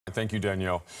Thank you,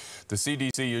 Danielle. The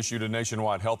CDC issued a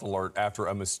nationwide health alert after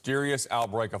a mysterious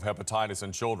outbreak of hepatitis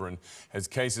in children, as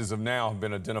cases have now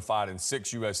been identified in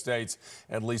 6 U.S. states.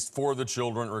 At least 4 of the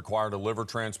children required a liver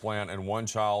transplant, and 1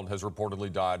 child has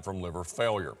reportedly died from liver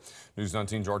failure. News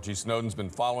 19's Archie Snowden's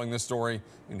been following this story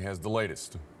and has the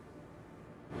latest.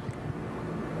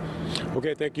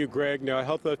 Okay, thank you, Greg. Now,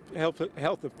 health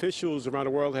officials around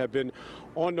the world have been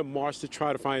on the march to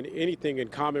try to find anything in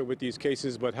common with these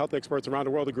cases, but health experts around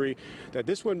the world agree that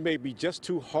this one may be just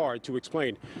too hard to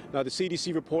explain. Now, the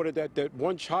CDC reported that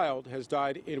 1 child has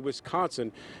died in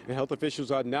Wisconsin, and health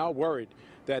officials are now worried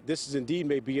that this is indeed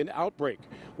may be an outbreak.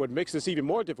 What makes this even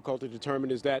more difficult to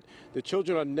determine is that the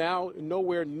children are now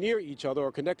nowhere near each other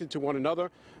or connected to one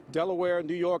another. Delaware,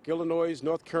 New York, Illinois,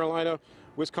 North Carolina,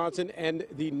 Wisconsin, and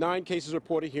the 9 cases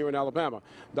reported here in Alabama.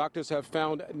 Doctors have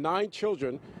found 9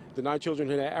 children, the 9 children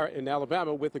in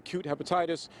Alabama with acute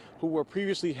hepatitis who were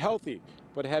previously healthy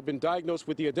but had been diagnosed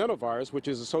with the adenovirus, which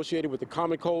is associated with the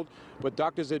common cold, but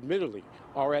doctors admittedly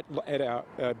are at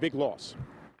a big loss.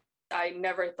 I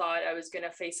never thought I was going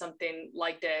to face something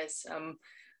like this.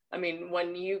 I mean,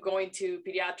 when you go into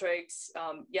pediatrics,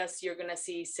 yes, you're going to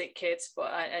see sick kids,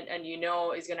 but and you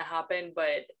know it's going to happen,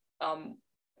 but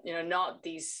you know, not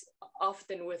these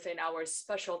often within our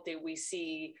specialty. We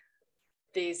see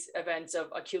these events of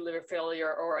acute liver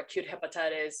failure or acute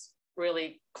hepatitis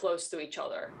really close to each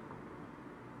other.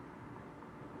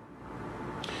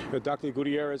 Dr.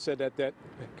 Gutierrez said that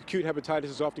acute hepatitis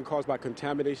is often caused by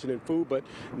contamination in food, but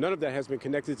none of that has been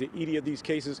connected to any of these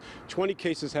cases. 20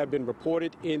 cases have been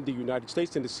reported in the United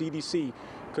States, and the CDC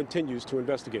continues to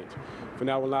investigate. For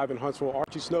now, we're live in Huntsville.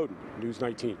 Archie Snowden, News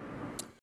 19.